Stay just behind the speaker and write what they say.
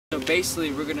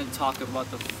basically we're going to talk about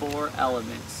the 4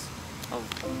 elements of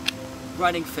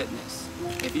running fitness.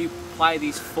 If you apply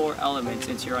these 4 elements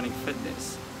into your running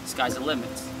fitness, sky's the limit.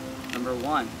 Number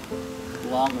 1,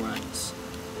 long runs.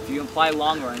 If you apply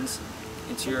long runs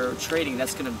into your training,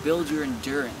 that's going to build your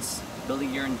endurance.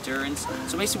 Building your endurance.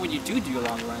 So basically when you do your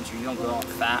long runs, you don't go out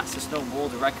fast. There's no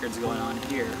world records going on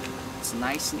here. It's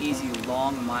nice and easy,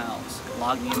 long miles,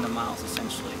 logging in the miles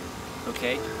essentially.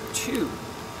 Okay? 2,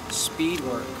 speed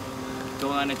work.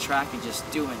 Going on a track and just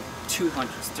doing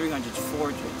 200s, 300s,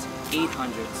 400s,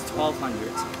 800s,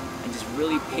 1200s, and just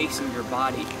really pacing your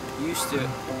body. Used to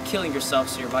killing yourself,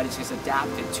 so your body gets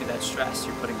adapted to that stress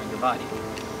you're putting on your body.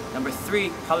 Number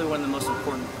 3, probably one of the most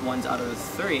important ones out of the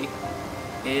 3,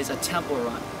 is a tempo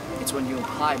run. It's when you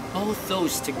apply both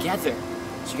those together.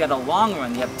 So you got a long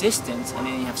run, you have distance, and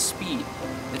then you have speed.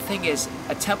 The thing is,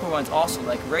 a tempo run is also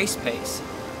like race pace.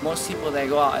 Most people, they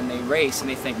go out and they race and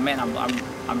they think, man,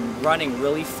 I'm running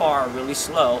really far, really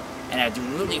slow, and I do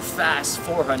really fast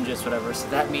 400s, whatever. So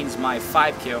that means my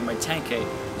 5K or my 10K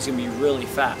is gonna be really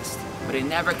fast. But they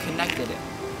never connected it.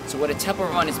 So what a tempo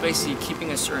run is basically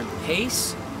keeping a certain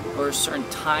pace or a certain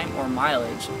time or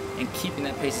mileage and keeping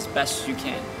that pace as best as you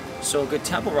can. So a good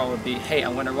tempo run would be, hey,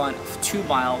 I'm gonna run 2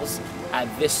 miles at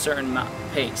this certain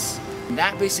pace. And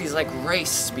that basically is like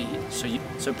race speed.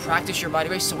 So practice your body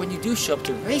race. So when you do show up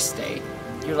to race day,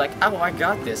 you're like, oh, I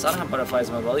got this. I don't have butterflies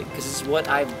in my belly because this is what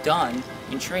I've done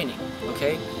in training,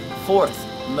 okay? 4th,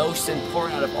 most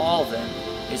important out of all of them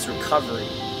is recovery.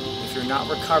 If you're not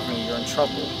recovering, you're in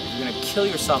trouble. If you're gonna kill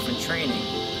yourself in training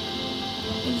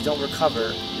and you don't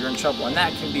recover, you're in trouble. And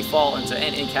that can fall into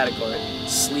any category: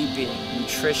 sleeping,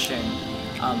 nutrition,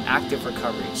 active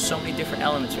recovery. So many different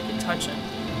elements we can touch on.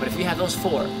 But if you have those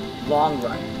 4, long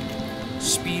run,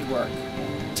 speed work,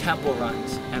 tempo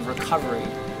runs, and recovery,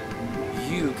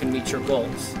 you can meet your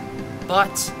goals.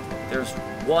 But there's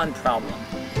one problem.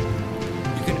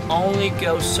 You can only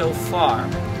go so far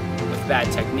with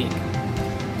bad technique.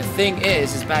 The thing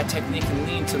is bad technique can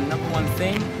lead to the number 1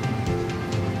 thing: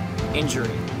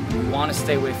 injury. You want to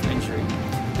stay away from injury.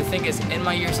 The thing is, in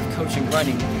my years of coaching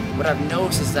running, what I've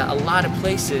noticed is that a lot of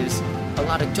places, a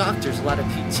lot of doctors, a lot of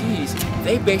PTs,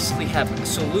 they basically have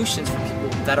solutions for people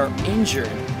that are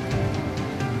injured,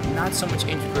 not so much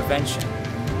injury prevention.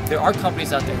 There are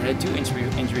companies out there that do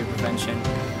injury prevention,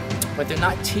 but they're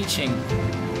not teaching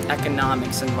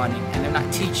economics in running, and they're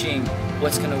not teaching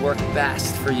what's going to work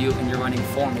best for you in your running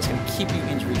form. It's going to keep you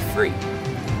injury free.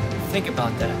 Think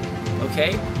about that,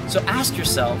 okay? So ask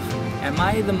yourself, am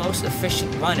I the most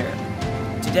efficient runner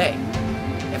today?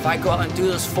 If I go out and do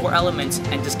those 4 elements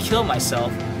and just kill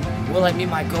myself, will I meet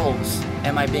my goals?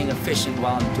 Am I being efficient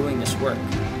while I'm doing this work?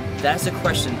 That's a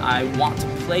question I want to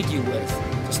plague you with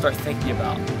to start thinking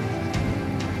about.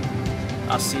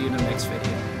 I'll see you in the next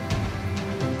video.